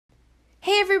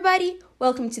Hey everybody!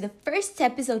 Welcome to the first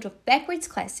episode of Backwords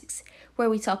Classics, where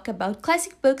we talk about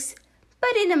classic books,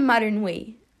 but in a modern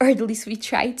way, or at least we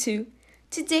try to.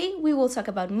 Today we will talk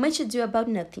about Much Ado About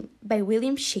Nothing by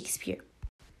William Shakespeare.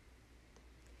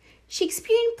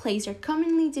 Shakespearean plays are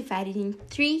commonly divided in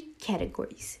three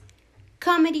categories: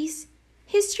 comedies,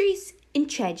 histories, and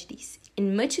tragedies,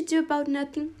 and Much Ado About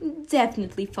Nothing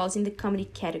definitely falls in the comedy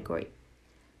category.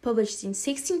 Published in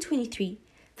 1623,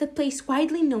 the play is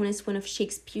widely known as one of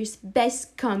Shakespeare's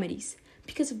best comedies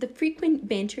because of the frequent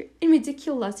banter and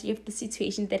ridiculosity of the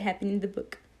situations that happen in the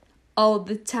book, all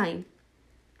the time.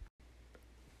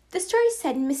 The story is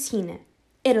set in Messina,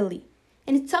 Italy,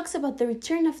 and it talks about the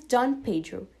return of Don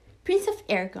Pedro, Prince of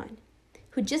Aragon,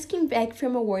 who just came back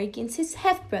from a war against his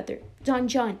half-brother, Don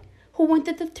John, who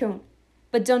wanted the throne,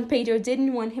 but Don Pedro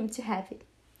didn't want him to have it.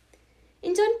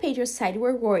 In Don Pedro's side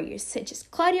were warriors such as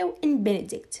Claudio and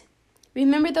Benedict.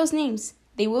 Remember those names,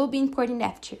 they will be important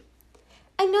after.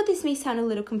 I know this may sound a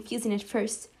little confusing at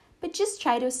first, but just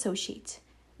try to associate.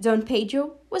 Don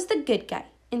Pedro was the good guy,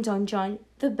 and Don John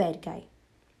the bad guy.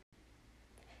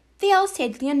 They all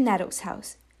stayed at Leonato's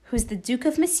house, who's the Duke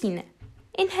of Messina,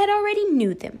 and had already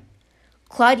knew them.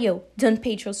 Claudio, Don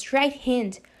Pedro's right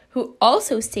hand, who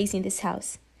also stays in this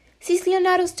house, sees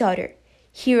Leonato's daughter,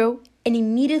 Hero, and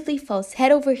immediately falls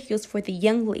head over heels for the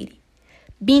young lady,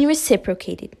 being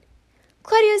reciprocated.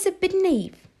 Claudio is a bit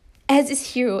naive, as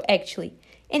is Hero actually,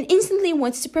 and instantly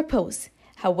wants to propose.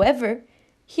 However,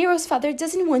 Hero's father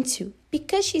doesn't want to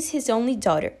because she's his only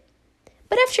daughter.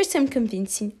 But after some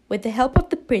convincing, with the help of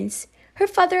the prince, her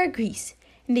father agrees,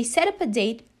 and they set up a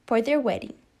date for their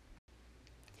wedding.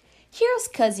 Hero's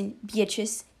cousin,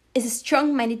 Beatrice, is a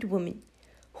strong-minded woman,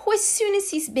 who as soon as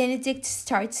sees Benedict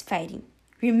starts fighting.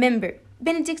 Remember,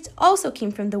 Benedict also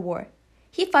came from the war.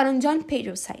 He fought on Don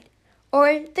Pedro's side,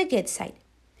 or the good side.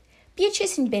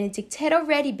 Beatrice and Benedict had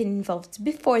already been involved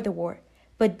before the war,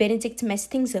 but Benedict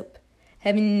messed things up,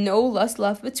 having no lost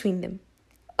love between them.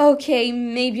 Okay,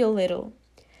 maybe a little.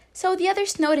 So the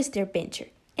others notice their banter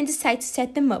and decide to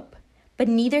set them up, but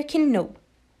neither can know.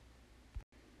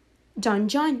 Don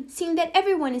John, seeing that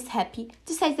everyone is happy,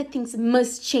 decides that things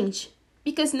must change,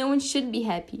 because no one should be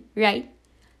happy, right?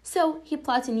 So he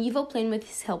plots an evil plan with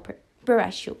his helper,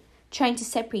 Baraccio, trying to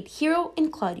separate Hero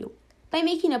and Claudio by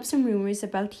making up some rumors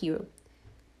about Hero.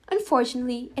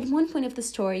 Unfortunately, at one point of the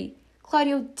story,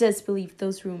 Claudio does believe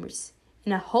those rumors,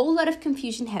 and a whole lot of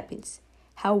confusion happens.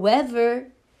 However,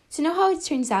 to know how it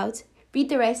turns out, read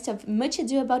the rest of Much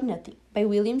Ado About Nothing by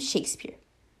William Shakespeare.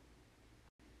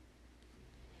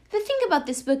 The thing about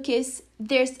this book is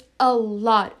there's a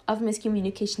lot of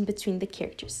miscommunication between the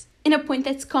characters, in a point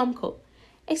that's comical,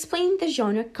 explaining the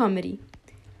genre comedy.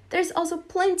 There's also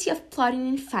plenty of plotting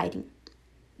and fighting.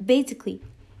 Basically,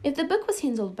 if the book was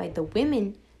handled by the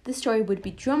women, the story would be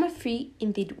drama-free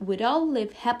and they would all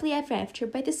live happily ever after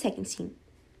by the second scene.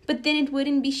 But then it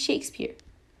wouldn't be Shakespeare.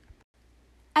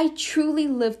 I truly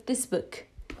loved this book.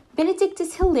 Benedict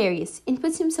is hilarious and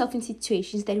puts himself in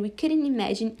situations that we couldn't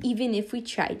imagine even if we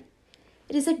tried.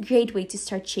 It is a great way to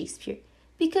start Shakespeare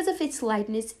because of its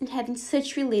lightness and having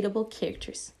such relatable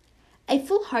characters. I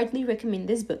full-heartedly recommend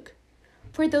this book.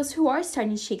 For those who are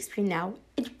starting Shakespeare now,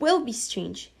 it will be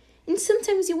strange, and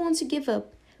sometimes you want to give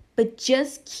up, but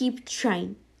just keep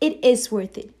trying. It is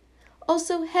worth it.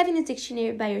 Also, having a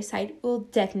dictionary by your side will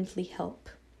definitely help.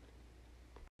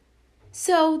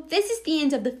 So, this is the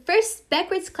end of the first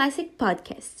Backwards Classic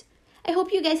podcast. I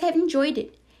hope you guys have enjoyed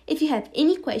it. If you have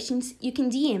any questions, you can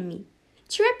DM me.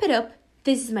 To wrap it up,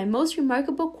 this is my most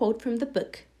remarkable quote from the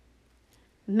book.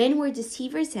 Men were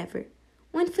deceivers ever,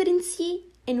 one foot in sea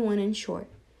and one on shore,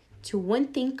 to one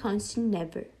thing constant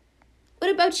never.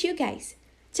 What about you guys?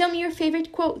 Tell me your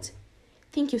favorite quote.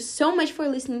 Thank you so much for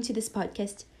listening to this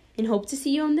podcast and hope to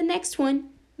see you on the next one.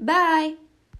 Bye!